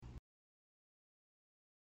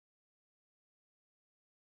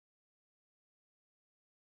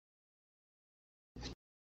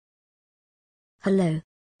Hello.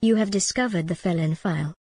 You have discovered the Felon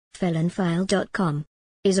File. Felonfile.com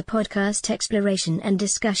is a podcast exploration and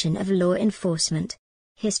discussion of law enforcement,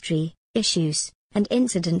 history, issues, and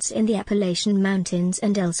incidents in the Appalachian Mountains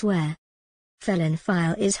and elsewhere. Felon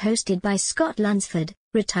File is hosted by Scott Lunsford,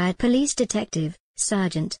 retired police detective,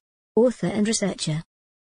 sergeant, author and researcher.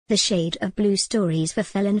 The Shade of Blue stories for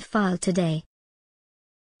Felon File today.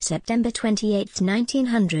 September 28,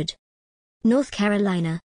 1900. North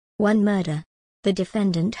Carolina. One murder. The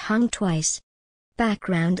defendant hung twice.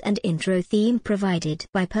 Background and intro theme provided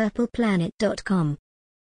by purpleplanet.com.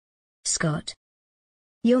 Scott.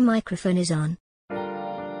 Your microphone is on.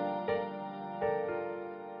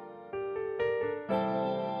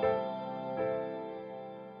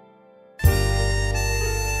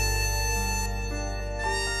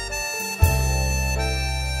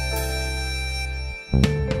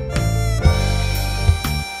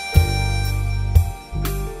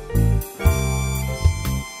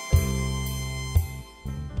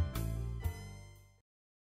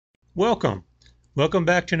 Welcome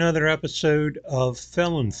back to another episode of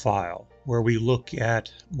Felon File, where we look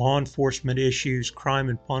at law enforcement issues, crime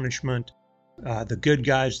and punishment, the good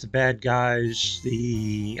guys, the bad guys,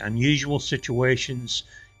 the unusual situations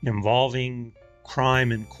involving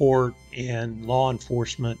crime in court and law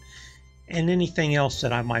enforcement, and anything else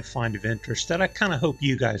that I might find of interest that I kind of hope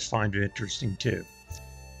you guys find interesting too.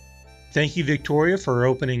 Thank you, Victoria, for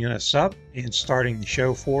opening us up and starting the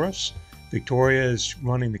show for us. Victoria is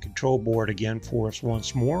running the control board again for us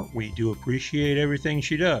once more. We do appreciate everything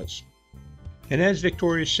she does. And as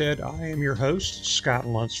Victoria said, I am your host, Scott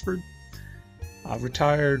Lunsford, a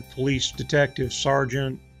retired police detective,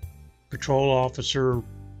 sergeant, patrol officer,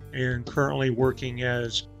 and currently working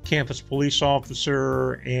as campus police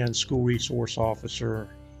officer and school resource officer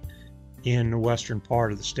in the western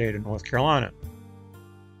part of the state of North Carolina.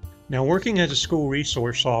 Now, working as a school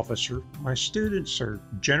resource officer, my students are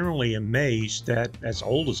generally amazed that, as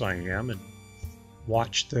old as I am, and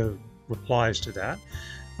watch the replies to that,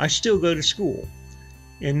 I still go to school.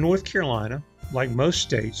 In North Carolina, like most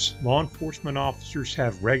states, law enforcement officers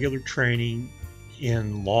have regular training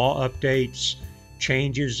in law updates,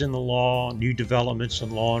 changes in the law, new developments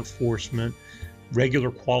in law enforcement, regular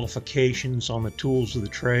qualifications on the tools of the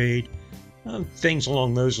trade, things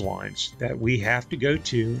along those lines that we have to go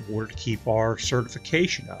to in order to keep our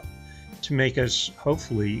certification up to make us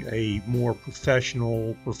hopefully a more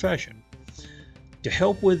professional profession. To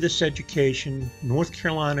help with this education, North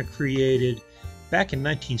Carolina created, back in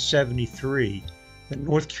 1973, the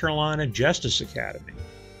North Carolina Justice Academy.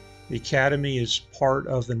 The Academy is part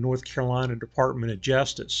of the North Carolina Department of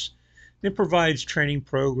Justice. It provides training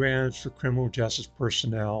programs for criminal justice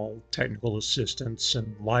personnel, technical assistants,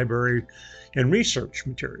 and library and research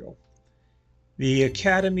material. The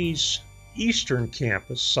Academy's eastern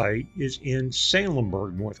campus site is in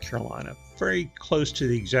Salemburg, North Carolina, very close to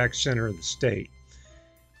the exact center of the state.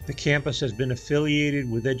 The campus has been affiliated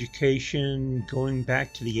with education going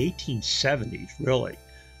back to the 1870s, really.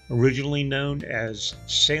 Originally known as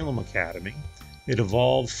Salem Academy, it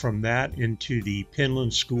evolved from that into the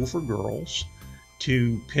Penland School for Girls,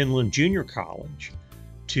 to Penland Junior College,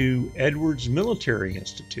 to Edwards Military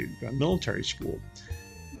Institute, a military school,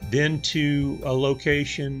 then to a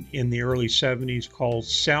location in the early 70s called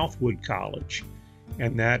Southwood College,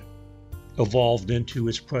 and that evolved into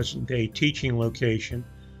its present-day teaching location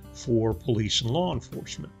for police and law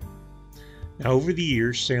enforcement. Now, over the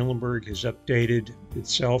years, Salemburg has updated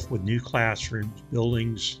itself with new classrooms,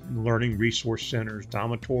 buildings, learning resource centers,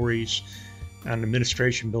 dormitories, and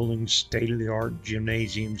administration buildings, state-of-the-art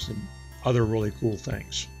gymnasiums, and other really cool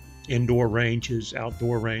things. Indoor ranges,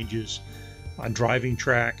 outdoor ranges, a driving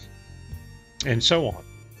track, and so on.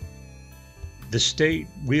 The state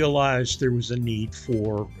realized there was a need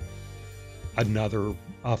for another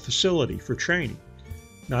facility for training,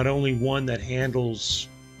 not only one that handles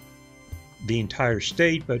the entire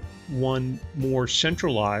state, but one more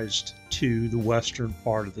centralized to the western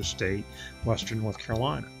part of the state, western North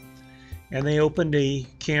Carolina. And they opened a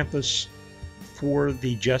campus for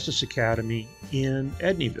the Justice Academy in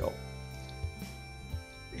Edneyville.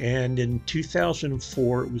 And in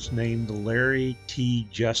 2004, it was named the Larry T.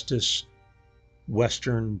 Justice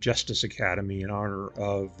Western Justice Academy in honor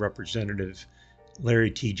of Representative Larry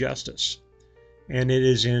T. Justice. And it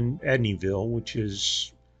is in Edneyville, which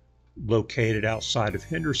is located outside of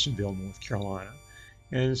Hendersonville, North Carolina,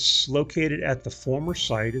 and it's located at the former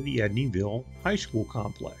site of the Edneyville High School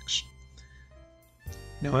complex.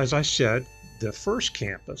 Now, as I said, the first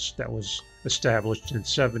campus that was established in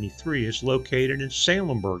 '73 is located in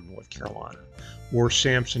Salemburg, North Carolina, or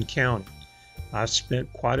Sampson County. I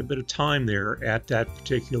spent quite a bit of time there at that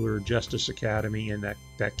particular Justice Academy and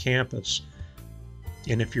that campus.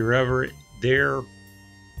 And if you're ever there,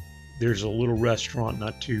 there's a little restaurant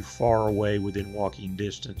not too far away within walking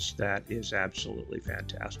distance that is absolutely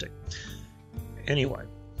fantastic. Anyway,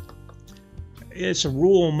 it's a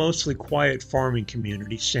rural, mostly quiet farming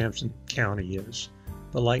community, Sampson County is.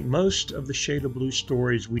 But like most of the Shade of Blue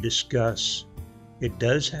stories we discuss, it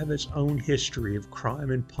does have its own history of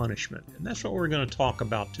crime and punishment. And that's what we're going to talk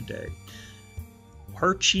about today.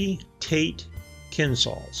 Archie Tate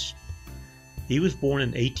Kinsales. He was born in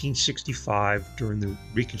 1865 during the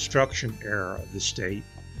Reconstruction era of the state.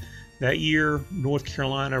 That year, North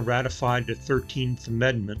Carolina ratified the 13th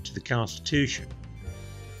Amendment to the Constitution.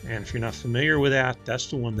 And if you're not familiar with that, that's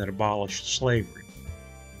the one that abolished slavery.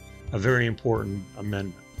 A very important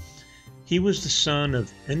amendment. He was the son of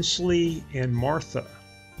Ensley and Martha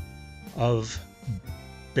of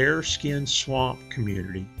Bearskin Swamp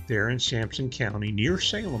community there in Sampson County near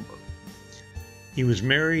Salemburg. He was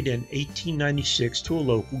married in 1896 to a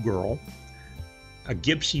local girl. A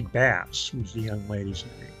Gipsy Bass was the young lady's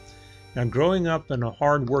name. Now, growing up in a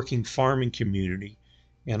hard-working farming community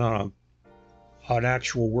and on an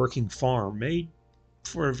actual working farm made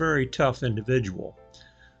for a very tough individual.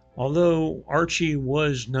 Although Archie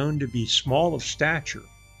was known to be small of stature,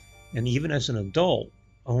 and even as an adult,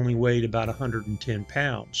 only weighed about 110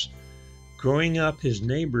 pounds. Growing up, his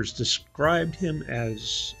neighbors described him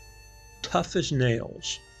as tough as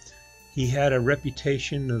nails. He had a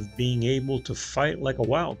reputation of being able to fight like a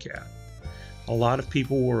wildcat. A lot of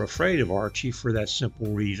people were afraid of Archie for that simple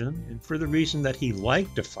reason, and for the reason that he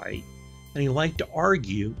liked to fight, and he liked to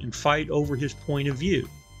argue and fight over his point of view.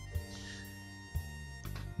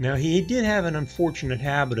 Now, he did have an unfortunate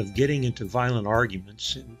habit of getting into violent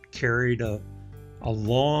arguments and carried a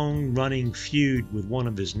long-running feud with one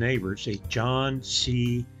of his neighbors, a John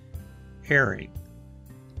C. Herring.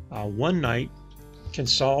 One night,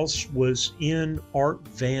 Kinsales was in Art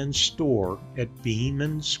Van's store at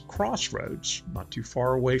Beeman's Crossroads, not too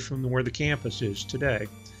far away from where the campus is today.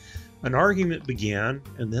 An argument began,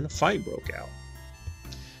 and then a fight broke out.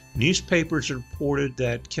 Newspapers reported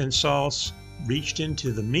that Kinsales reached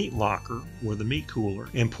into the meat locker, or the meat cooler,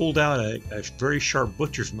 and pulled out a very sharp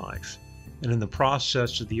butcher's knife, and in the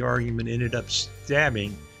process of the argument ended up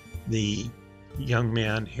stabbing the young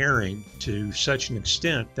man Herring to such an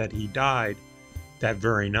extent that he died that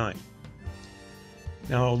very night.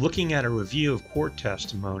 Now, looking at a review of court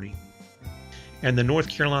testimony and the North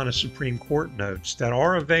Carolina Supreme Court notes that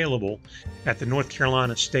are available at the North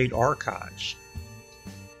Carolina State Archives,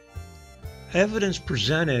 evidence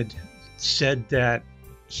presented said that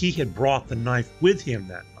he had brought the knife with him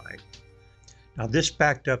that night. Now, this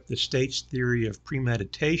backed up the state's theory of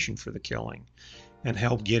premeditation for the killing and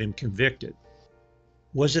helped get him convicted.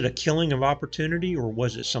 Was it a killing of opportunity, or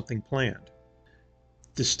was it something planned?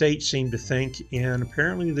 The state seemed to think, and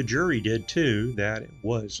apparently the jury did too, that it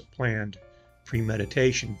was a planned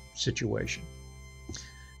premeditation situation.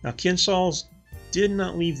 Now, Kinsales did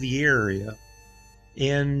not leave the area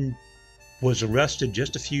and was arrested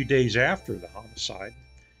just a few days after the homicide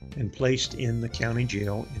and placed in the county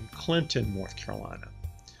jail in Clinton, North Carolina.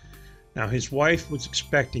 Now, his wife was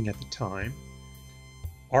expecting at the time.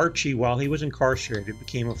 Archie, while he was incarcerated,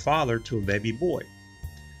 became a father to a baby boy,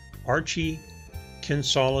 Archie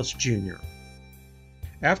Kinsales Jr.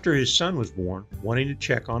 After his son was born, wanting to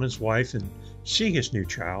check on his wife and see his new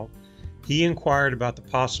child, he inquired about the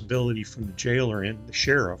possibility from the jailer and the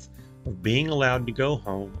sheriff of being allowed to go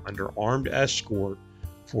home under armed escort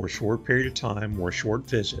for a short period of time or a short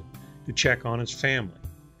visit to check on his family,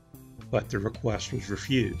 but the request was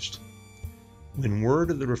refused. When word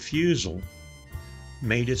of the refusal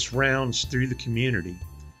made its rounds through the community,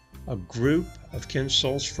 a group of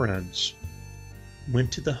Kinsales' friends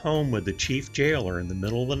went to the home of the chief jailer in the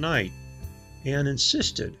middle of the night and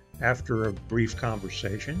insisted, after a brief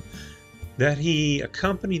conversation, that he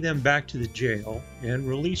accompany them back to the jail and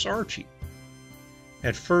release Archie.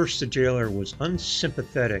 At first, the jailer was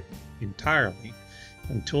unsympathetic entirely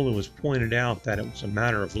until it was pointed out that it was a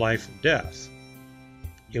matter of life or death.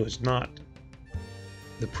 It was not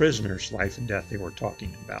the prisoner's life and death they were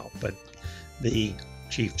talking about, but the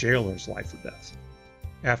chief jailer's life or death.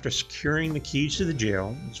 After securing the keys to the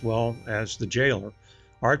jail, as well as the jailer,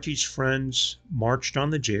 Archie's friends marched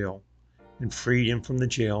on the jail and freed him from the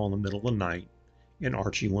jail in the middle of the night, and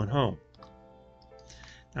Archie went home.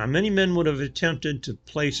 Now, many men would have attempted to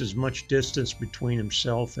place as much distance between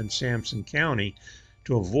himself and Sampson County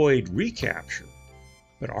to avoid recapture,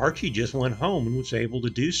 but Archie just went home and was able to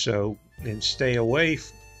do so and stay away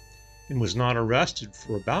and was not arrested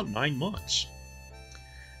for about 9 months.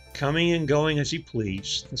 coming and going as he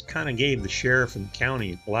pleased. This kind of gave the sheriff and the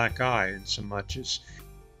county a black eye, in so much as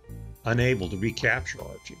unable to recapture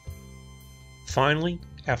Archie. Finally,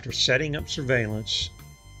 after setting up surveillance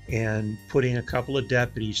and putting a couple of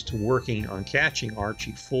deputies to working on catching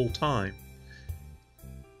Archie full time,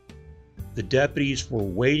 the deputies were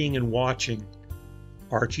waiting and watching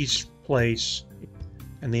Archie's place,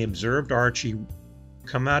 and they observed Archie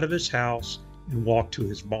come out of his house and walk to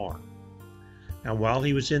his barn. Now, while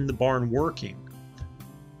he was in the barn working,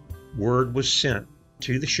 word was sent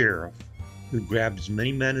to the sheriff, who grabbed as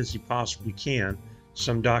many men as he possibly can.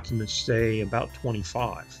 Some documents say about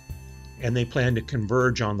 25. And they planned to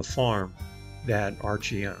converge on the farm that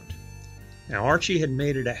Archie owned. Now, Archie had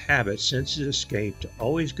made it a habit since his escape to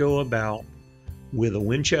always go about with a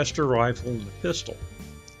Winchester rifle and a pistol.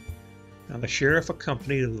 Now, the sheriff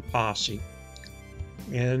accompanied the posse,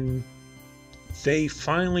 and they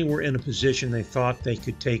finally were in a position they thought they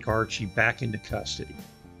could take Archie back into custody.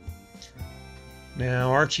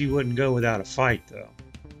 Now, Archie wouldn't go without a fight, though.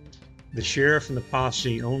 The sheriff and the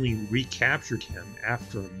posse only recaptured him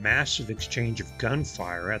after a massive exchange of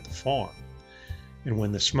gunfire at the farm. And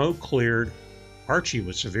when the smoke cleared, Archie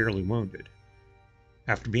was severely wounded.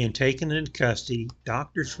 After being taken into custody,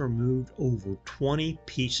 doctors removed over 20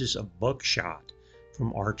 pieces of buckshot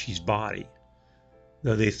from Archie's body.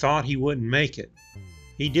 Though they thought he wouldn't make it,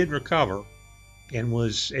 he did recover and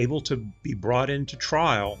was able to be brought into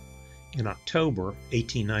trial in October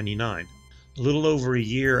 1899, a little over a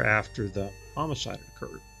year after the homicide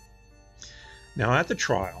occurred. Now, at the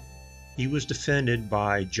trial, he was defended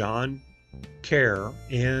by John Kerr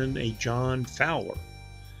and a John Fowler,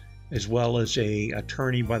 as well as an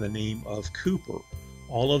attorney by the name of Cooper,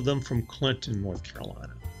 all of them from Clinton, North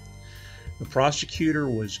Carolina. The prosecutor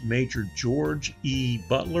was Major George E.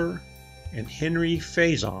 Butler and Henry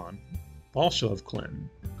Faison, also of Clinton.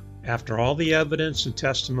 After all the evidence and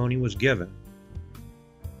testimony was given,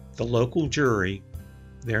 the local jury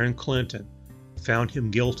there in Clinton found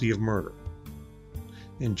him guilty of murder,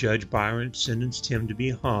 and Judge Byron sentenced him to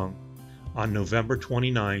be hung on November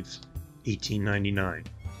 29, 1899.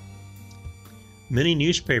 Many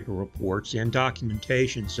newspaper reports and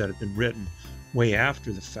documentations that have been written way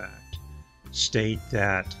after the fact state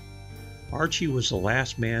that Archie was the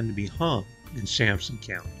last man to be hung in Sampson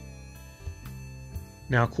County.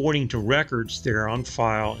 Now, according to records that are on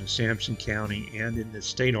file in Sampson County and in the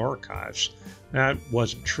state archives, that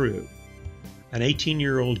wasn't true. An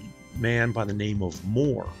 18-year-old man by the name of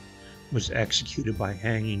Moore was executed by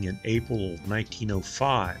hanging in April of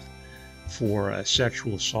 1905 for a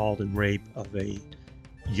sexual assault and rape of a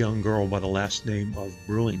young girl by the last name of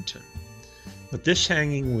Brewington. But this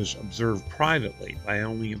hanging was observed privately by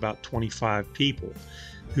only about 25 people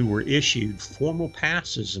who were issued formal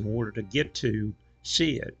passes in order to get to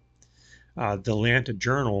see it. The Atlanta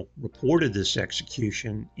Journal reported this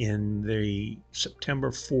execution in the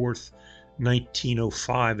September 4th,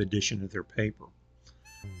 1905 edition of their paper.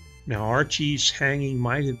 Now, Archie's hanging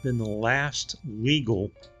might have been the last legal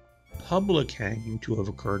public hanging to have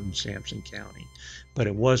occurred in Sampson County, but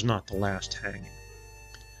it was not the last hanging.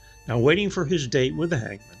 Now, waiting for his date with the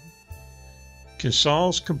hangman,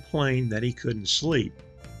 Casals complained that he couldn't sleep,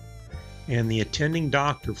 and the attending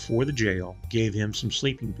doctor for the jail gave him some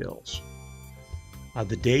sleeping pills.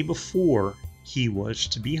 The day before he was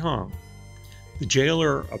to be hung, the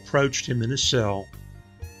jailer approached him in his cell,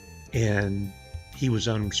 and he was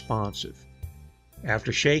unresponsive.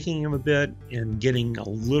 After shaking him a bit and getting a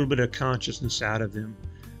little bit of consciousness out of him,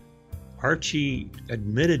 Archie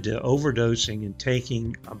admitted to overdosing and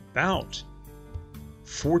taking about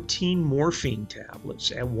 14 morphine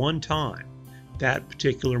tablets at one time that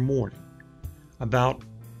particular morning, about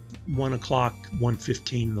 1 o'clock,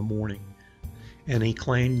 1:15 in the morning. And he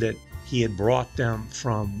claimed that he had brought them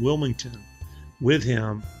from Wilmington with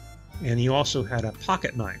him, and he also had a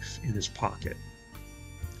pocket knife in his pocket.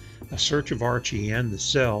 A search of Archie and the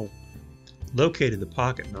cell located the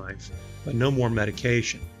pocket knife, but no more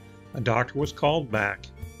medication. A doctor was called back,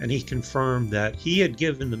 and he confirmed that he had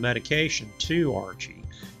given the medication to Archie.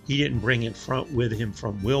 He didn't bring it with him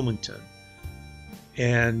from Wilmington,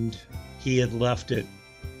 and he had left it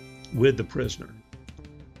with the prisoner.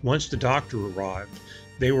 Once the doctor arrived,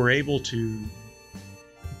 they were able to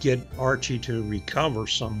get Archie to recover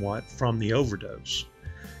somewhat from the overdose.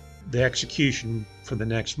 The execution for the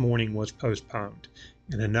next morning was postponed,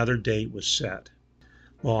 and another date was set.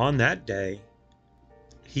 Well, on that day,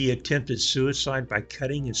 he attempted suicide by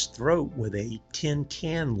cutting his throat with a tin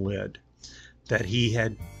can lid that he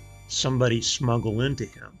had somebody smuggle into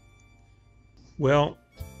him. Well,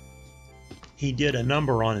 he did a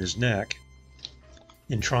number on his neck,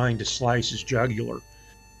 in trying to slice his jugular.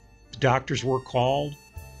 The doctors were called,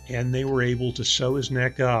 and they were able to sew his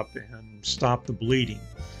neck up and stop the bleeding.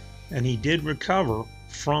 And he did recover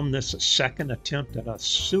from this second attempt at a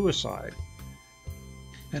suicide.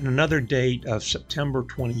 And another date of September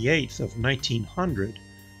 28th of 1900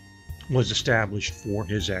 was established for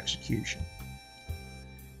his execution.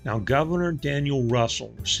 Now, Governor Daniel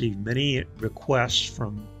Russell received many requests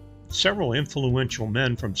from several influential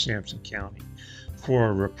men from Sampson County for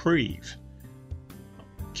a reprieve.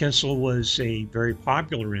 Kinsel was a very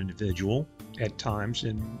popular individual at times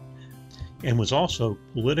and was also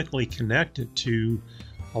politically connected to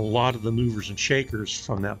a lot of the movers and shakers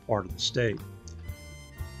from that part of the state.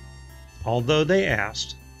 Although they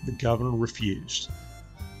asked, the governor refused.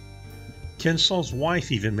 Kinsel's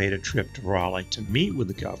wife even made a trip to Raleigh to meet with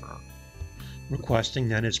the governor, requesting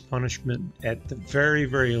that his punishment at the very,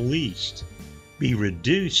 very least be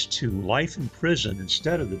reduced to life in prison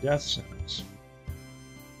instead of the death sentence.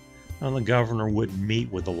 Now, the governor wouldn't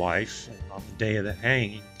meet with the wife, and on the day of the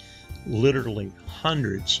hanging, literally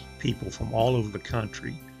hundreds of people from all over the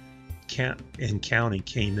country and county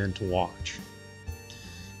came in to watch.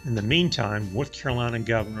 In the meantime, North Carolina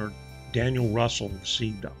Governor Daniel Russell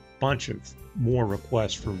received a bunch of more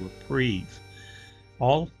requests for reprieve,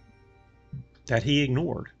 all that he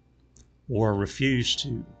ignored or refused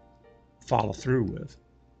to follow through with.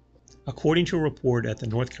 According to a report at the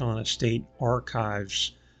North Carolina State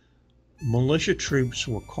Archives, militia troops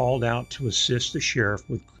were called out to assist the sheriff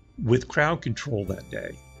with crowd control that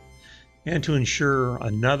day and to ensure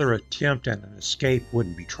another attempt at an escape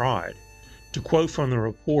wouldn't be tried. To quote from the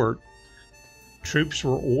report, troops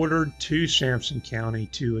were ordered to Sampson County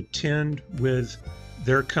to attend with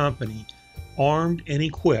their company, armed and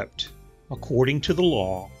equipped according to the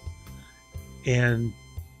law, and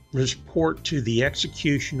report to the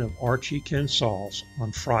execution of Archie Kinsals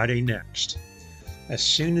on Friday next. As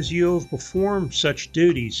soon as you have performed such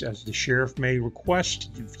duties as the sheriff may request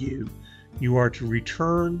of you, you are to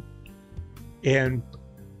return and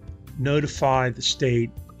notify the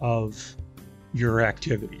state of your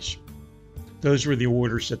activities. Those were the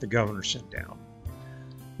orders that the governor sent down.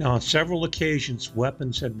 Now, on several occasions,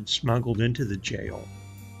 weapons had been smuggled into the jail,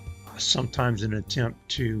 sometimes in an attempt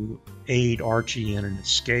to aid Archie in an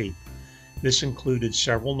escape. This included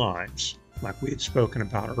several knives, like we had spoken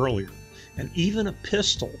about earlier, and even a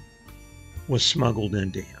pistol was smuggled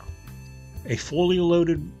into him, a fully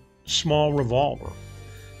loaded small revolver.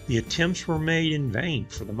 The attempts were made in vain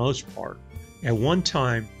for the most part. At one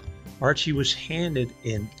time, Archie was handed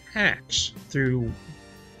an axe through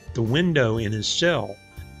the window in his cell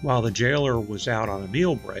while the jailer was out on a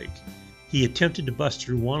meal break. He attempted to bust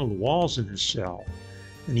through one of the walls in his cell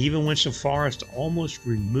and even went so far as to almost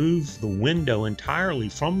remove the window entirely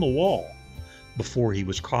from the wall before he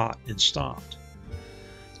was caught and stopped.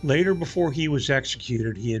 Later, before he was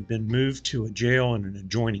executed, he had been moved to a jail in an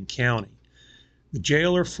adjoining county. The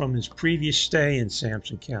jailer from his previous stay in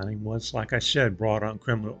Sampson County was, like I said, brought on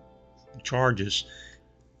criminal charges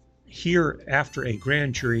here after a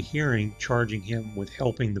grand jury hearing charging him with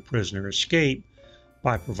helping the prisoner escape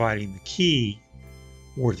by providing the key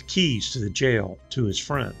or the keys to the jail to his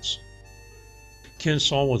friends.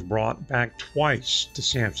 Kinsal was brought back twice to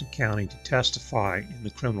Sampson County to testify in the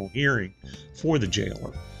criminal hearing for the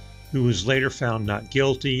jailer, who was later found not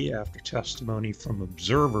guilty after testimony from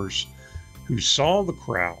observers who saw the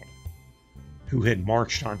crowd who had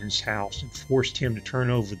marched on his house and forced him to turn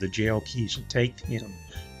over the jail keys and take them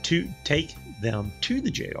to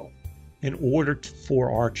the jail in order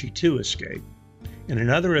for Archie to escape. In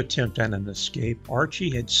another attempt at an escape,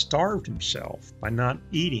 Archie had starved himself by not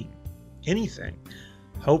eating anything,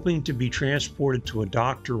 hoping to be transported to a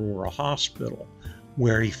doctor or a hospital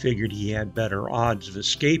where he figured he had better odds of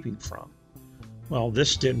escaping from. Well,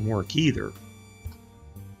 this didn't work either.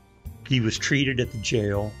 He was treated at the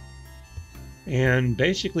jail and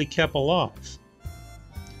basically kept alive.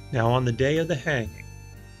 Now, on the day of the hanging,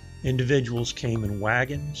 individuals came in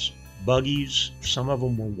wagons, buggies, some of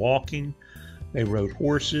them were walking, they rode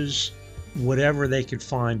horses, whatever they could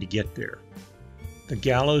find to get there. The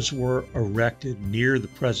gallows were erected near the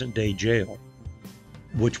present-day jail,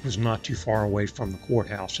 which was not too far away from the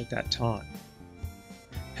courthouse at that time.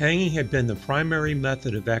 Hanging had been the primary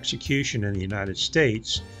method of execution in the United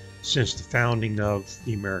States since the founding of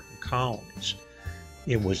the American colonies.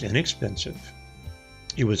 It was inexpensive.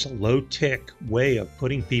 It was a low-tech way of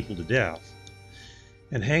putting people to death.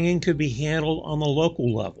 And hanging could be handled on the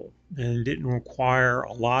local level, and it didn't require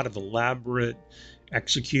a lot of elaborate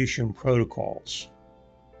execution protocols.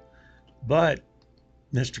 But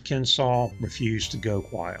Mr. Kinsal refused to go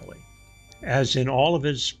quietly. As in all of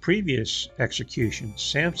his previous executions,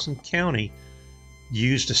 Sampson County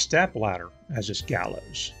used a stepladder as its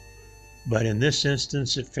gallows, but in this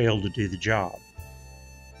instance it failed to do the job.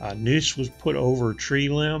 A noose was put over a tree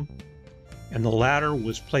limb, and the ladder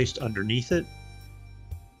was placed underneath it,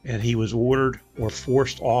 and he was ordered or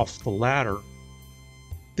forced off the ladder.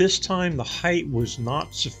 This time the height was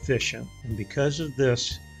not sufficient, and because of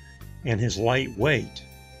this and his light weight,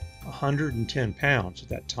 110 pounds at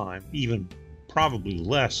that time, even probably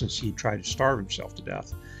less since he tried to starve himself to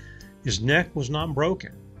death, his neck was not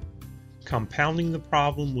broken. Compounding the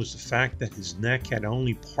problem was the fact that his neck had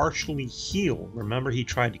only partially healed. Remember, he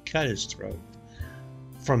tried to cut his throat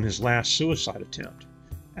from his last suicide attempt.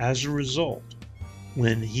 As a result,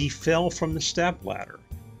 when he fell from the stepladder,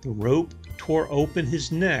 the rope tore open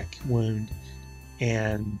his neck wound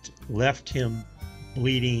and left him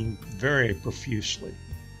bleeding very profusely,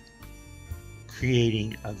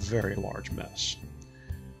 creating a very large mess.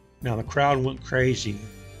 Now the crowd went crazy,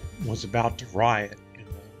 was about to riot, and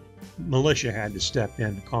the militia had to step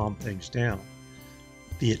in to calm things down.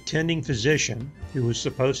 The attending physician, who was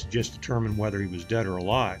supposed to just determine whether he was dead or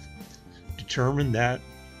alive, determined that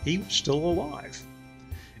he was still alive.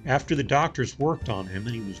 After the doctors worked on him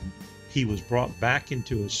and he was brought back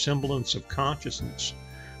into a semblance of consciousness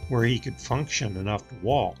where he could function enough to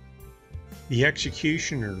walk, the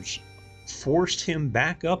executioners forced him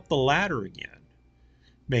back up the ladder again,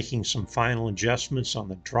 making some final adjustments on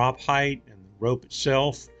the drop height and the rope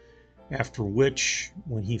itself, after which,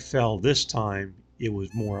 when he fell this time, it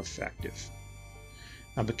was more effective.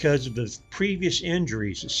 Now, because of the previous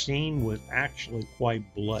injuries, the scene was actually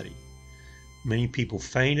quite bloody. Many people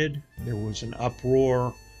fainted. There was an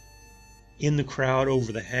uproar in the crowd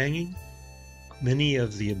over the hanging. Many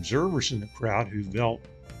of the observers in the crowd who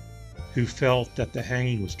felt that the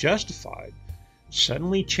hanging was justified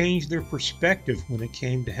suddenly changed their perspective when it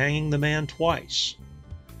came to hanging the man twice.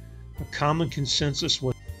 A common consensus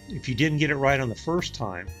was, if you didn't get it right on the first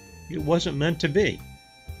time, it wasn't meant to be.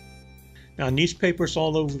 Now, newspapers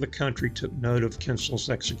all over the country took note of Kinsel's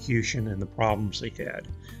execution and the problems they had.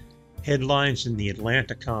 Headlines in the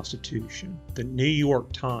Atlanta Constitution, the New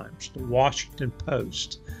York Times, the Washington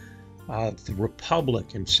Post, the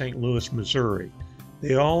Republic in St. Louis, Missouri,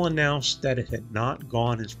 they all announced that it had not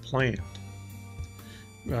gone as planned.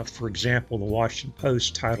 For example, the Washington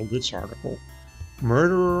Post titled its article,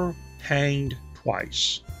 "Murderer Hanged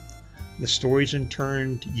Twice." The stories in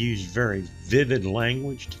turn used very vivid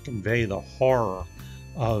language to convey the horror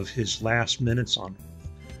of his last minutes on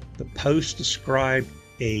earth. The Post described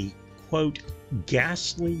a, quote,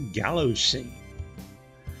 ghastly gallows scene,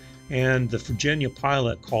 and the Virginia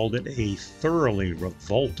Pilot called it a thoroughly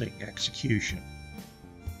revolting execution.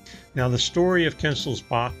 Now, the story of Kinsel's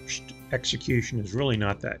botched execution is really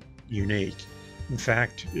not that unique. In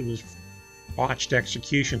fact, botched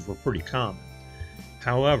executions were pretty common.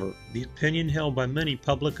 However, the opinion held by many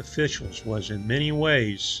public officials was in many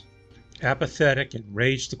ways apathetic and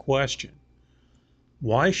raised the question,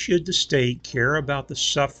 why should the state care about the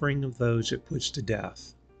suffering of those it puts to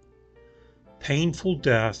death? Painful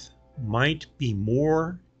death might be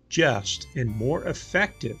more just and more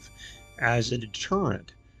effective as a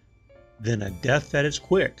deterrent than a death that is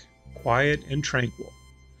quick, quiet, and tranquil,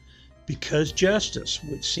 because justice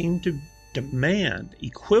would seem to demand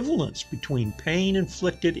equivalence between pain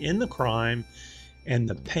inflicted in the crime and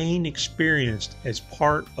the pain experienced as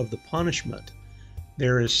part of the punishment.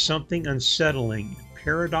 There is something unsettling and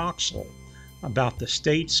paradoxical about the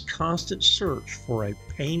state's constant search for a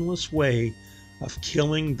painless way of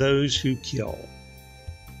killing those who kill.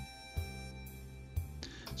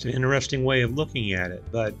 It's an interesting way of looking at it,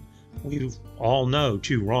 but we all know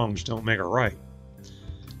two wrongs don't make a right.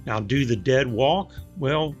 Now, do the dead walk?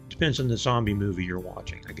 Well, depends on the zombie movie you're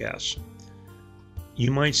watching, I guess. You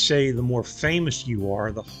might say the more famous you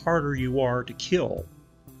are, the harder you are to kill.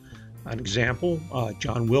 An example,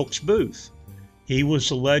 John Wilkes Booth. He was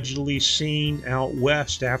allegedly seen out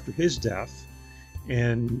west after his death,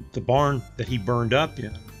 and the barn that he burned up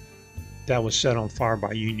in, that was set on fire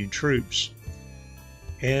by Union troops.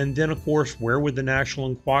 And then, of course, where would the National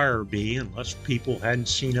Enquirer be unless people hadn't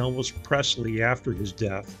seen Elvis Presley after his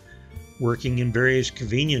death, working in various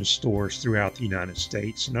convenience stores throughout the United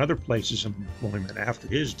States and other places of employment after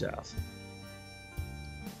his death?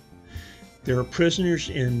 There are prisoners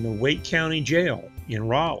in the Wake County Jail in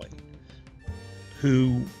Raleigh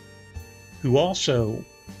who also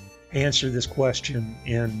answer this question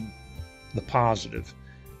in the positive.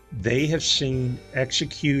 They have seen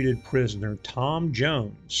executed prisoner Tom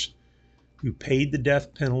Jones, who paid the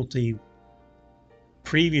death penalty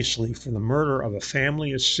previously for the murder of a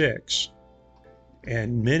family of 6,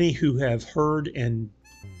 And many who have heard and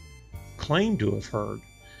claim to have heard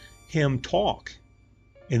him talk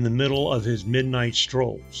in the middle of his midnight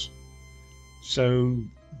strolls. So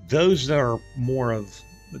those are more of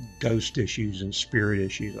the ghost issues and spirit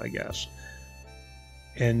issues, I guess.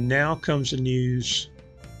 And now comes the news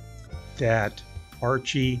that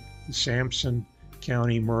Archie, the Sampson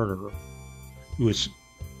County murderer, who was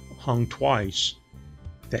hung twice,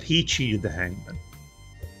 that he cheated the hangman.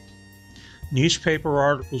 Newspaper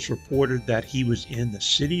articles reported that he was in the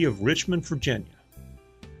city of Richmond, Virginia.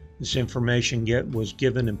 This information was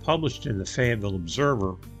given and published in the Fayetteville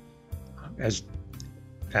Observer as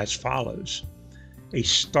follows. A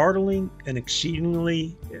startling and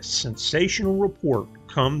exceedingly sensational report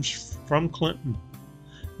comes from Clinton,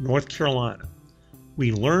 North Carolina.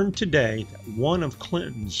 We learned today that one of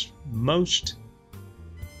Clinton's most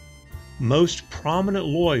prominent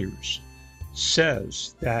lawyers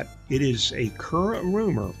says that it is a current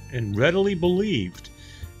rumor and readily believed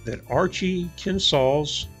that Archie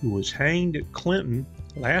Kinsales, who was hanged at Clinton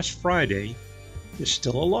last Friday, is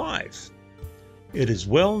still alive. It is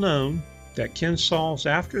well known that Kinsales,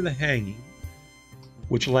 after the hanging,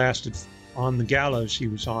 which lasted on the gallows he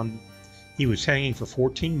was hanging for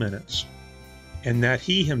 14 minutes, and that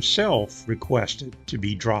he himself requested to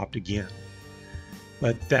be dropped again,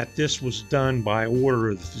 but that this was done by order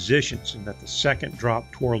of the physicians, and that the second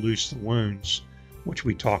drop tore loose the wounds, which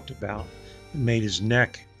we talked about, and made his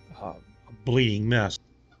neck a bleeding mess,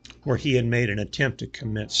 where he had made an attempt to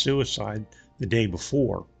commit suicide the day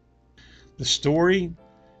before. The story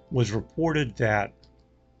was reported that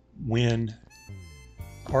when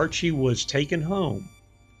Archie was taken home,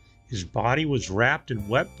 his body was wrapped in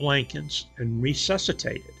wet blankets and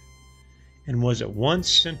resuscitated, and was at once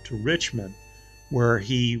sent to Richmond, where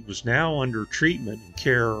he was now under treatment and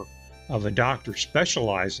care of a doctor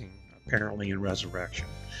specializing apparently in resurrection.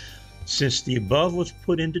 Since the above was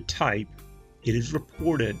put into type, it is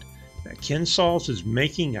reported that Kinsales is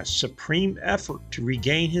making a supreme effort to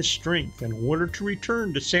regain his strength in order to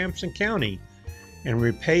return to Sampson County and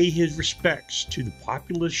repay his respects to the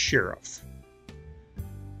populous sheriff.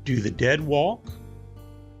 Do the dead walk?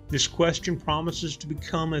 This question promises to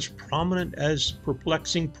become as prominent as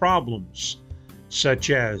perplexing problems, such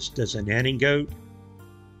as, does a nanny goat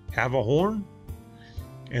have a horn?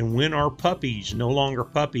 And when are puppies no longer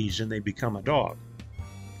puppies and they become a dog?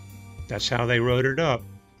 That's how they wrote it up.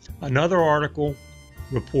 Another article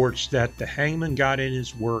reports that the hangman got in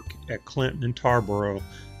his work at Clinton and Tarboro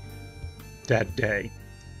that day.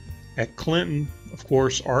 At Clinton, of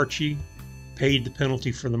course, Archie paid the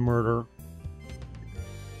penalty for the murder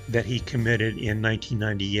that he committed in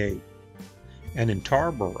 1998. And in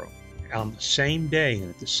Tarboro, on the same day and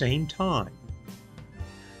at the same time,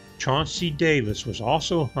 Chauncey Davis was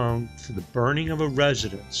also hung for the burning of a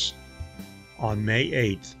residence on May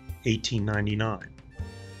 8, 1899.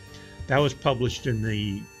 That was published in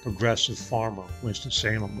the Progressive Farmer,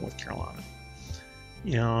 Winston-Salem, North Carolina,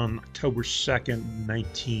 on October 2nd,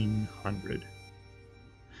 1900.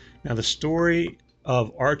 Now, the story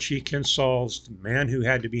of Archie Kinsales, the man who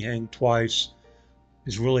had to be hanged twice,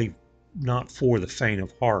 is really not for the faint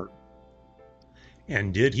of heart.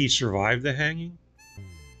 And did he survive the hanging?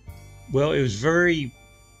 Well, it was very...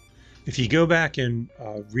 If you go back and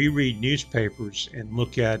reread newspapers and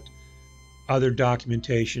look at other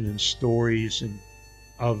documentation and stories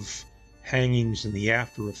of hangings and the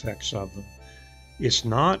after effects of them, it's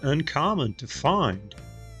not uncommon to find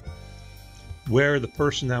where the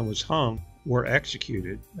person that was hung or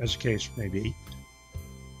executed, as the case may be,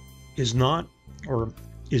 is not or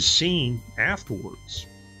is seen afterwards.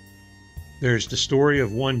 There's the story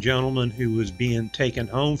of one gentleman who was being taken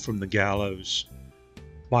home from the gallows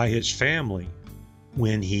by his family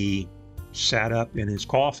when he sat up in his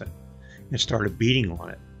coffin and started beating on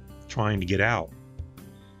it, trying to get out.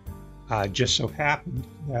 It just so happened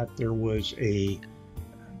that there was a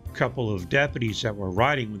couple of deputies that were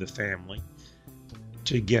riding with the family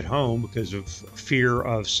to get home because of fear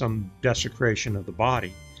of some desecration of the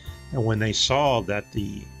body. And when they saw that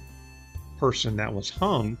the person that was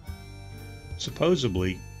hung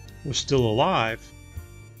supposedly was still alive,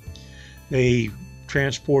 they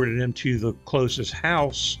transported him to the closest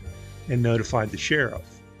house and notified the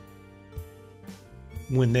sheriff.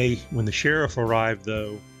 When the sheriff arrived,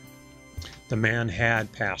 though, the man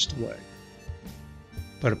had passed away.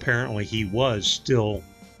 But apparently he was still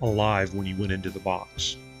alive when he went into the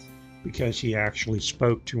box, because he actually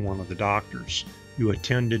spoke to one of the doctors who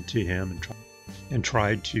attended to him and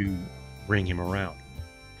tried to bring him around.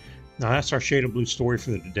 Now that's our Shade of Blue story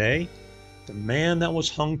for the day. The man that was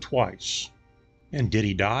hung twice. And did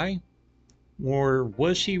he die? Or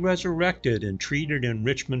was he resurrected and treated in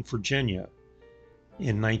Richmond, Virginia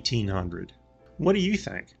in 1900? What do you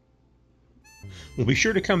think? Well, be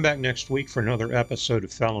sure to come back next week for another episode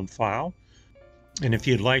of Felon File. And if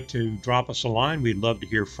you'd like to drop us a line, we'd love to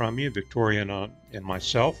hear from you, Victoria and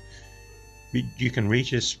myself. You can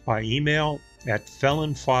reach us by email at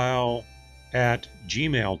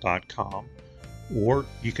felonfile@gmail.com, or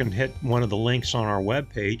you can hit one of the links on our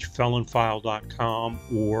webpage, felonfile.com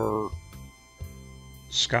or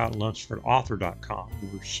scottlunsfordauthor.com.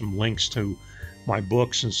 There's some links to my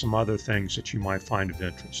books and some other things that you might find of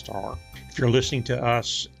interest. If you're listening to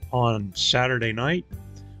us on Saturday night,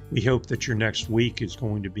 we hope that your next week is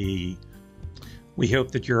going to be, we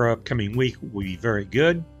hope that your upcoming week will be very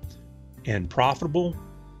good and profitable.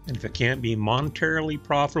 And if it can't be monetarily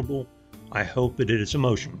profitable, I hope that it is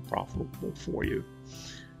emotionally profitable for you.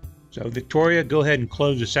 So Victoria, go ahead and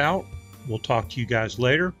close us out. We'll talk to you guys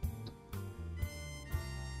later.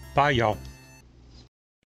 Bye, y'all.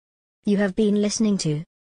 You have been listening to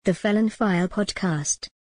the Felon File podcast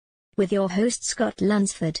with your host Scott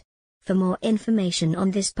Lunsford. For more information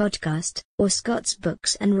on this podcast or Scott's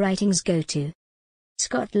books and writings, go to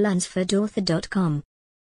scottlunsfordauthor.com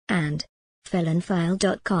and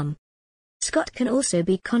felonfile.com. Scott can also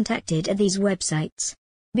be contacted at these websites.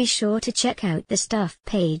 Be sure to check out the staff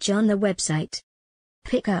page on the website.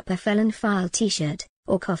 Pick up a Felon File t-shirt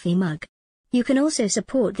or coffee mug. You can also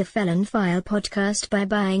support the Felon File podcast by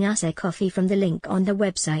buying us a coffee from the link on the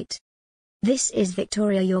website. This is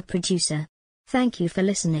Victoria, your producer. Thank you for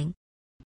listening.